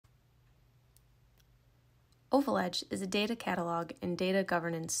OvalEdge is a data catalog and data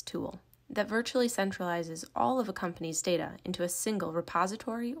governance tool that virtually centralizes all of a company's data into a single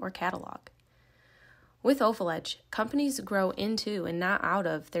repository or catalog. With OvalEdge, companies grow into and not out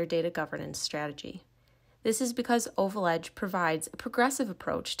of their data governance strategy. This is because OvalEdge provides a progressive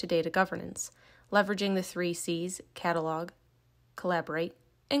approach to data governance. Leveraging the 3 C's, catalog, collaborate,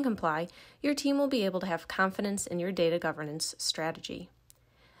 and comply, your team will be able to have confidence in your data governance strategy.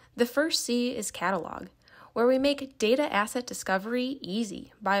 The first C is catalog, where we make data asset discovery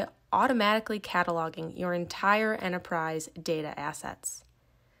easy by automatically cataloging your entire enterprise data assets.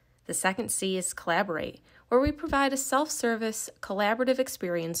 The second C is collaborate, where we provide a self-service, collaborative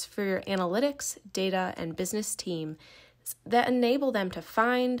experience for your analytics, data, and business team that enable them to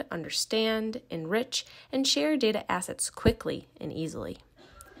find, understand, enrich, and share data assets quickly and easily.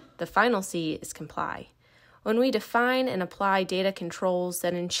 The final C is comply, when we define and apply data controls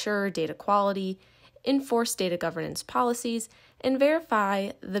that ensure data quality, enforce data governance policies, and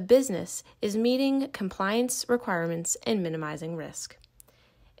verify the business is meeting compliance requirements and minimizing risk.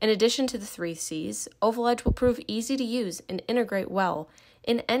 In addition to the 3 C's, OvalEdge will prove easy to use and integrate well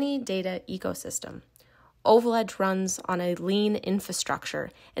in any data ecosystem. OvalEdge runs on a lean infrastructure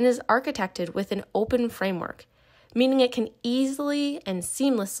and is architected with an open framework, meaning it can easily and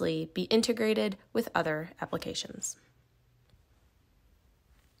seamlessly be integrated with other applications.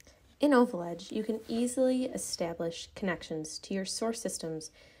 In OvalEdge, you can easily establish connections to your source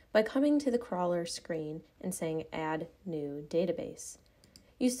systems by coming to the crawler screen and saying Add New Database.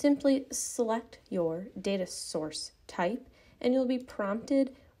 You simply select your data source type, and you'll be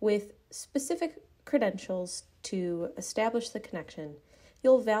prompted with specific credentials to establish the connection.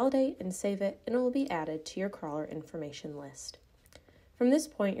 You'll validate and save it, and it will be added to your crawler information list. From this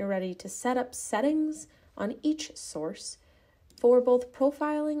point, you're ready to set up settings on each source for both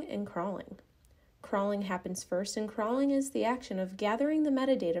profiling and crawling. Crawling happens first, and crawling is the action of gathering the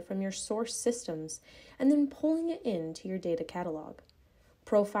metadata from your source systems and then pulling it into your data catalog.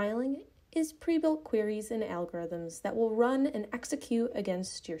 Profiling is pre-built queries and algorithms that will run and execute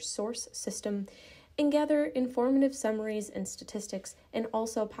against your source system and gather informative summaries and statistics and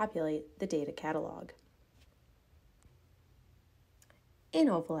also populate the data catalog. In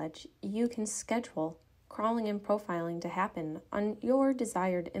OvalEdge, you can schedule crawling and profiling to happen on your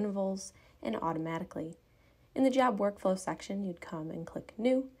desired intervals and automatically. In the job workflow section, you'd come and click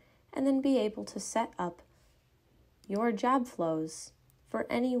New and then be able to set up your job flows for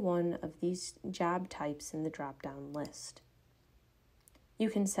any one of these job types in the drop-down list. You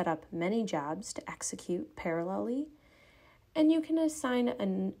can set up many jobs to execute parallelly, and you can assign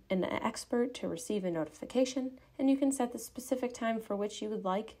an expert to receive a notification, and you can set the specific time for which you would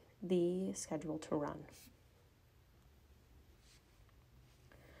like the schedule to run.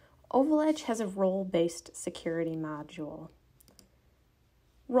 OvalEdge has a role-based security module.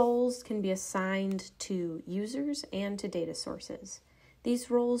 Roles can be assigned to users and to data sources.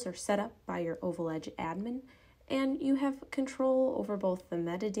 These roles are set up by your OvalEdge admin, and you have control over both the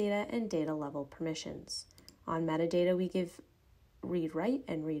metadata and data level permissions. On metadata, we give read-write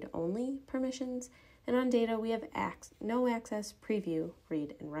and read-only permissions, and on data, we have no access, preview,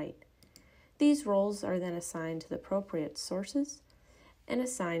 read, and write. These roles are then assigned to the appropriate sources and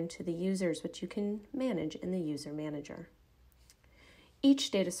assigned to the users, which you can manage in the user manager. Each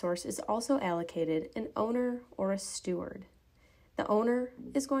data source is also allocated an owner or a steward. The owner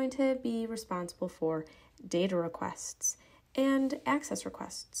is going to be responsible for data requests and access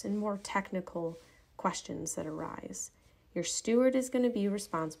requests and more technical questions that arise. Your steward is going to be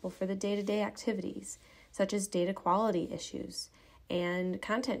responsible for the day-to-day activities, such as data quality issues and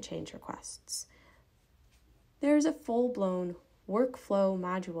content change requests. There's a full-blown workflow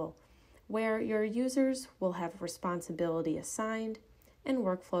module where your users will have responsibility assigned and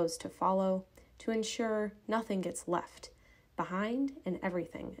workflows to follow to ensure nothing gets left behind and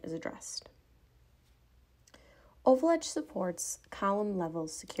everything is addressed. OvalEdge supports column-level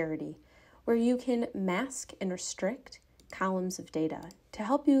security, where you can mask and restrict columns of data to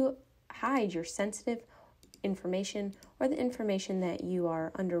help you hide your sensitive information or the information that you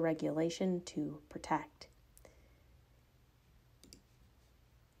are under regulation to protect.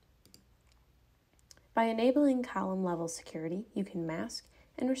 By enabling column-level security, you can mask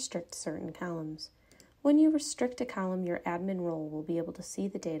and restrict certain columns. When you restrict a column, your admin role will be able to see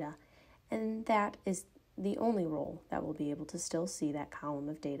the data, and that is the only role that will be able to still see that column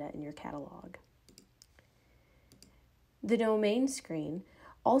of data in your catalog. The domain screen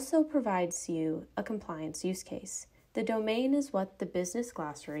also provides you a compliance use case. The domain is what the business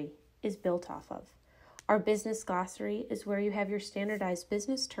glossary is built off of. Our business glossary is where you have your standardized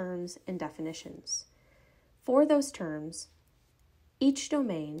business terms and definitions. For those terms, each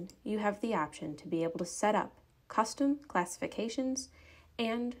domain, you have the option to be able to set up custom classifications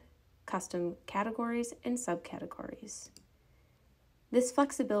and custom categories and subcategories. This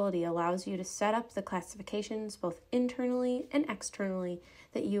flexibility allows you to set up the classifications both internally and externally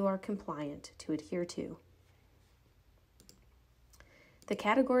that you are compliant to adhere to. The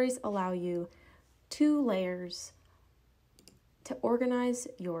categories allow you 2 layers to organize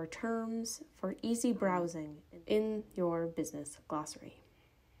your terms for easy browsing in your business glossary.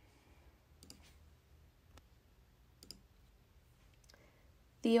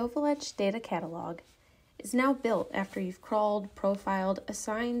 The OvalEdge Data Catalog is now built after you've crawled, profiled,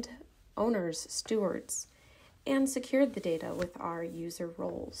 assigned owners, stewards, and secured the data with our user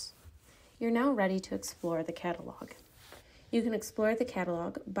roles. You're now ready to explore the catalog. You can explore the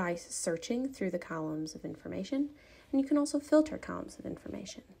catalog by searching through the columns of information, and you can also filter columns of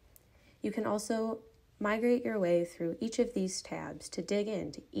information. You can also migrate your way through each of these tabs to dig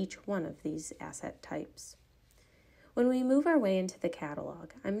into each one of these asset types. When we move our way into the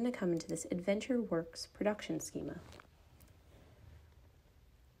catalog, I'm going to come into this AdventureWorks production schema.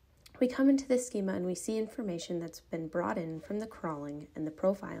 We come into this schema and we see information that's been brought in from the crawling and the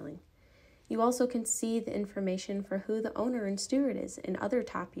profiling. You also can see the information for who the owner and steward is and other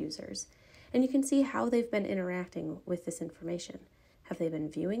top users, and you can see how they've been interacting with this information. Have they been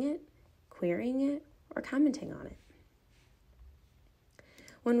viewing it, querying it, or commenting on it?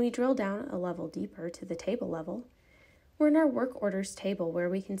 When we drill down a level deeper to the table level, we're in our work orders table where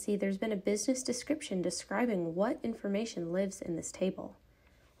we can see there's been a business description describing what information lives in this table.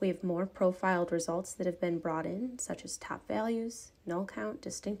 We have more profiled results that have been brought in, such as top values, null count,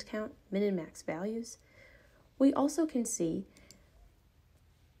 distinct count, min and max values. We also can see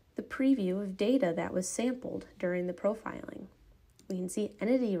the preview of data that was sampled during the profiling. We can see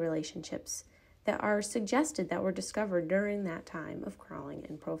entity relationships that are suggested that were discovered during that time of crawling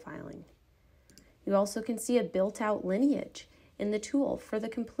and profiling. You also can see a built-out lineage in the tool for the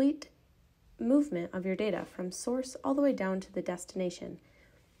complete movement of your data from source all the way down to the destination.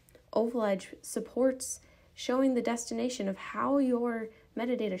 OvalEdge supports showing the destination of how your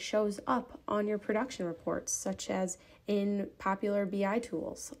metadata shows up on your production reports, such as in popular BI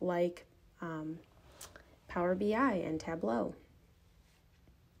tools like Power BI and Tableau.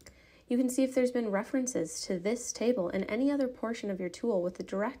 You can see if there's been references to this table and any other portion of your tool with a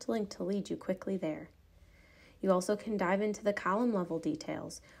direct link to lead you quickly there. You also can dive into the column level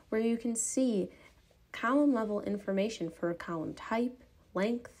details where you can see column level information for a column type,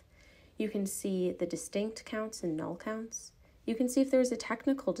 length. You can see the distinct counts and null counts. You can see if there's a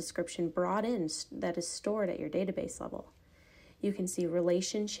technical description brought in that is stored at your database level. You can see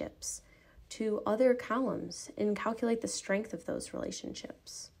relationships to other columns and calculate the strength of those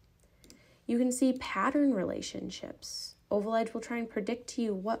relationships. You can see pattern relationships. OvalEdge will try and predict to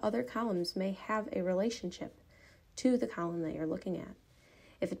you what other columns may have a relationship to the column that you're looking at.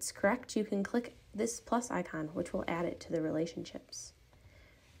 If it's correct, you can click this plus icon, which will add it to the relationships.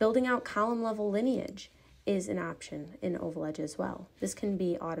 Building out column level lineage is an option in OvalEdge as well. This can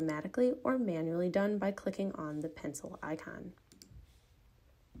be automatically or manually done by clicking on the pencil icon.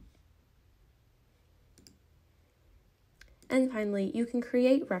 And finally, you can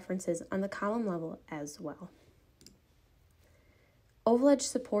create references on the column level as well. OvalEdge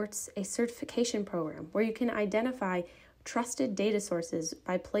supports a certification program where you can identify trusted data sources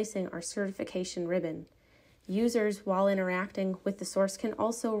by placing our certification ribbon. Users, while interacting with the source, can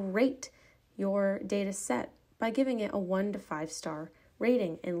also rate your data set by giving it a 1 to 5 star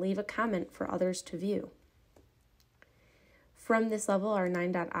rating and leave a comment for others to view. From this level, our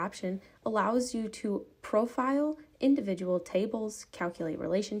 9-dot option allows you to profile individual tables, calculate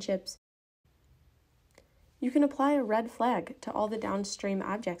relationships. You can apply a red flag to all the downstream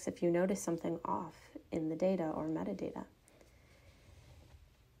objects if you notice something off in the data or metadata.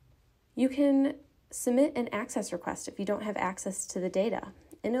 You can submit an access request if you don't have access to the data,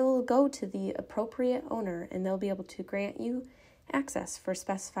 and it will go to the appropriate owner and they'll be able to grant you access for a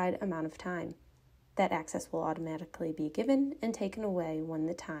specified amount of time. That access will automatically be given and taken away when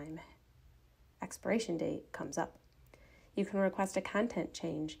the time expiration date comes up. You can request a content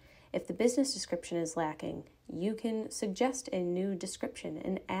change. If the business description is lacking, you can suggest a new description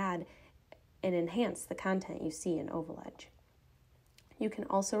and add and enhance the content you see in OvalEdge. You can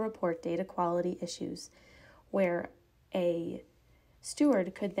also report data quality issues where a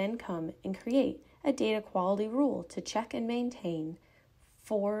steward could then come and create a data quality rule to check and maintain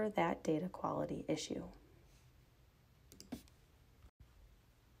for that data quality issue.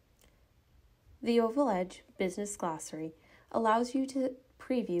 The OvalEdge Business Glossary allows you to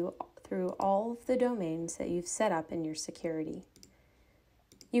preview through all of the domains that you've set up in your security.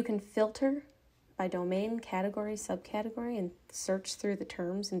 You can filter by domain, category, subcategory, and search through the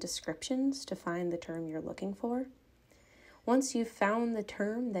terms and descriptions to find the term you're looking for. Once you've found the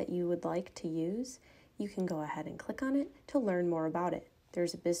term that you would like to use, you can go ahead and click on it to learn more about it.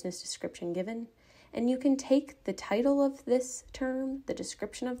 There's a business description given, and you can take the title of this term, the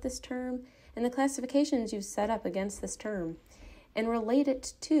description of this term, and the classifications you've set up against this term, and relate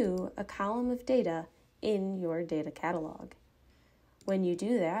it to a column of data in your data catalog. When you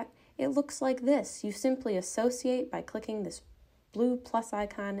do that, it looks like this. You simply associate by clicking this blue plus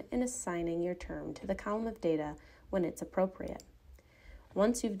icon and assigning your term to the column of data when it's appropriate.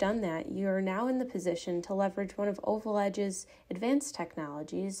 Once you've done that, you are now in the position to leverage one of OvalEdge's advanced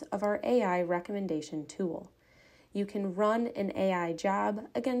technologies of our AI recommendation tool. You can run an AI job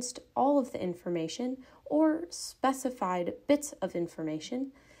against all of the information or specified bits of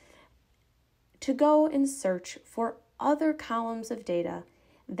information to go and search for other columns of data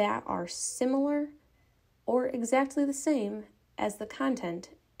that are similar or exactly the same as the content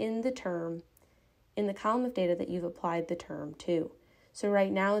in the term in the column of data that you've applied the term to. So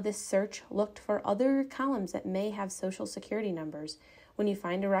right now, this search looked for other columns that may have social security numbers. When you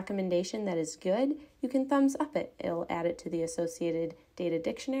find a recommendation that is good, you can thumbs up it. It'll add it to the associated data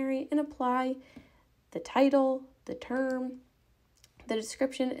dictionary and apply the title, the term, the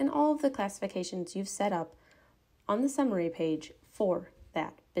description, and all of the classifications you've set up on the summary page for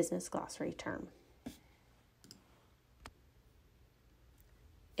that business glossary term.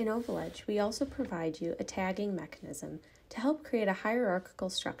 In OvalEdge, we also provide you a tagging mechanism to help create a hierarchical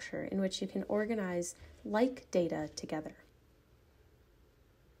structure in which you can organize like data together.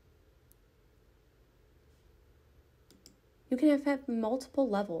 You can have multiple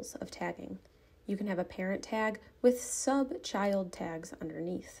levels of tagging. You can have a parent tag with sub-child tags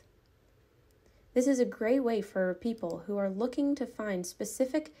underneath. This is a great way for people who are looking to find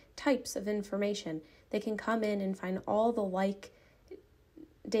specific types of information. They can come in and find all the like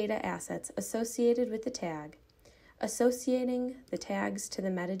data assets associated with the tag. Associating the tags to the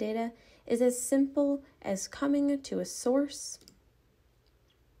metadata is as simple as coming to a source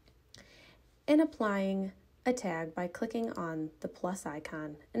and applying a tag by clicking on the plus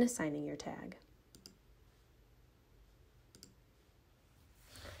icon and assigning your tag.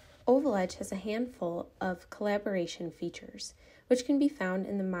 OvalEdge has a handful of collaboration features, which can be found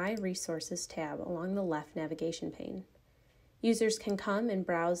in the My Resources tab along the left navigation pane. Users can come and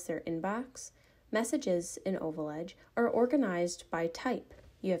browse their inbox. Messages in OvalEdge are organized by type.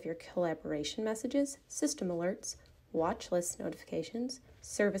 You have your collaboration messages, system alerts, watch list notifications,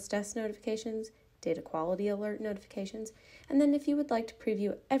 service desk notifications, data quality alert notifications, and then if you would like to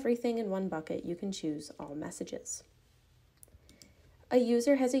preview everything in one bucket, you can choose all messages. A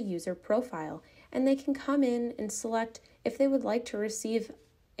user has a user profile, and they can come in and select if they would like to receive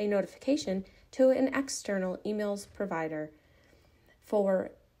a notification to an external emails provider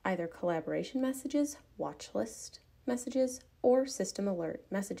for either collaboration messages, watch list messages, or system alert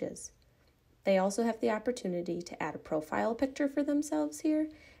messages. They also have the opportunity to add a profile picture for themselves here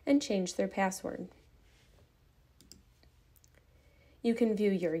and change their password. You can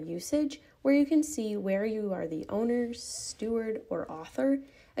view your usage, where you can see where you are the owner, steward, or author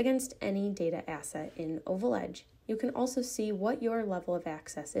against any data asset in OvalEdge. You can also see what your level of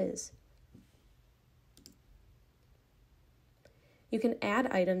access is. You can add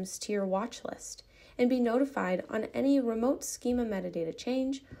items to your watch list and be notified on any remote schema metadata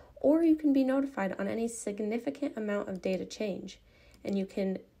change, or you can be notified on any significant amount of data change, and you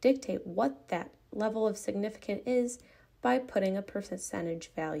can dictate what that level of significant is by putting a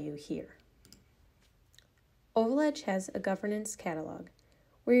percentage value here. OvalEdge has a governance catalog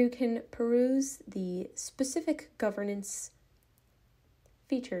where you can peruse the specific governance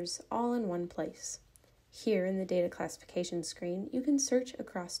features all in one place. Here in the data classification screen, you can search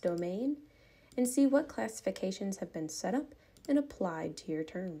across domain and see what classifications have been set up and applied to your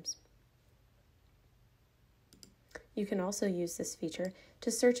terms. You can also use this feature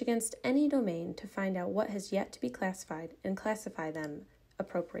to search against any domain to find out what has yet to be classified and classify them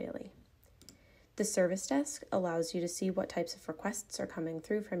appropriately. The service desk allows you to see what types of requests are coming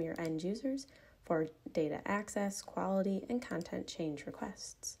through from your end users for data access, quality, and content change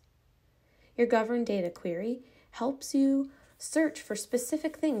requests. Your governed data query helps you search for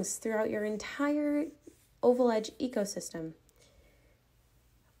specific things throughout your entire OvalEdge ecosystem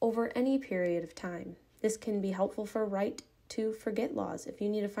over any period of time. This can be helpful for right to forget laws. If you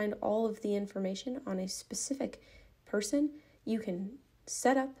need to find all of the information on a specific person, you can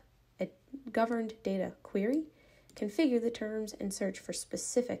set up a governed data query configure the terms, and search for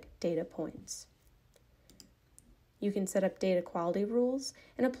specific data points. You can set up data quality rules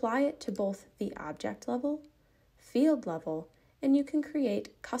and apply it to both the object level, field level, and you can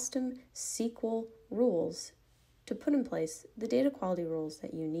create custom SQL rules to put in place the data quality rules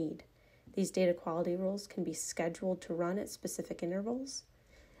that you need. These data quality rules can be scheduled to run at specific intervals,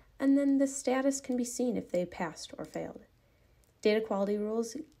 and then the status can be seen if they passed or failed. Data quality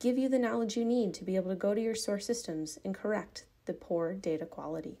rules give you the knowledge you need to be able to go to your source systems and correct the poor data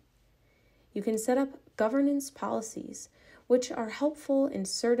quality. You can set up governance policies, which are helpful in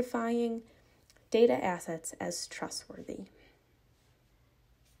certifying data assets as trustworthy.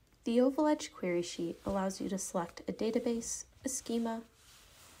 The OvalEdge query sheet allows you to select a database, a schema,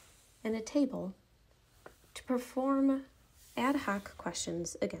 and a table to perform ad hoc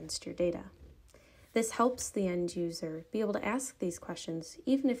questions against your data. This helps the end user be able to ask these questions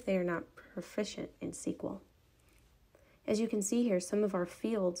even if they are not proficient in SQL. As you can see here, some of our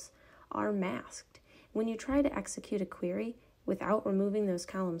fields are masked. When you try to execute a query without removing those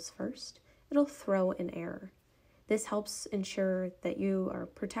columns first, it'll throw an error. This helps ensure that you are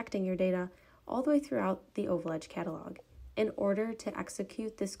protecting your data all the way throughout the OvalEdge catalog. In order to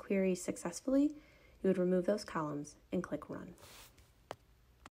execute this query successfully, you would remove those columns and click Run.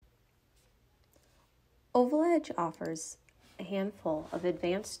 OvalEdge offers a handful of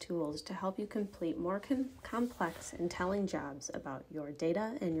advanced tools to help you complete more complex and telling jobs about your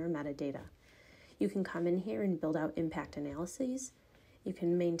data and your metadata. You can come in here and build out impact analyses. You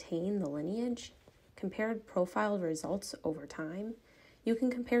can maintain the lineage, compare profiled results over time. You can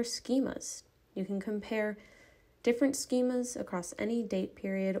compare schemas. You can compare different schemas across any date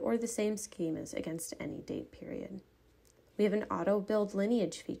period or the same schemas against any date period. We have an auto-build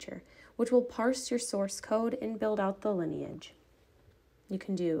lineage feature, which will parse your source code and build out the lineage. You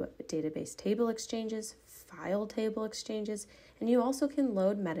can do database table exchanges, file table exchanges, and you also can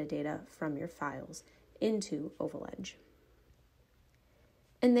load metadata from your files into OvalEdge.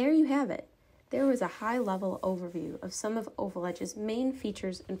 And there you have it. There was a high-level overview of some of OvalEdge's main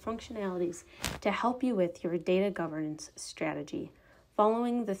features and functionalities to help you with your data governance strategy,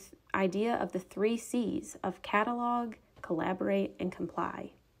 following the idea of the 3 C's of catalog, collaborate, and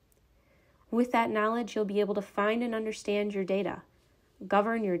comply. With that knowledge, you'll be able to find and understand your data,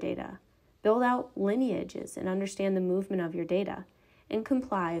 govern your data, build out lineages and understand the movement of your data, and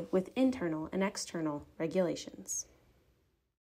comply with internal and external regulations.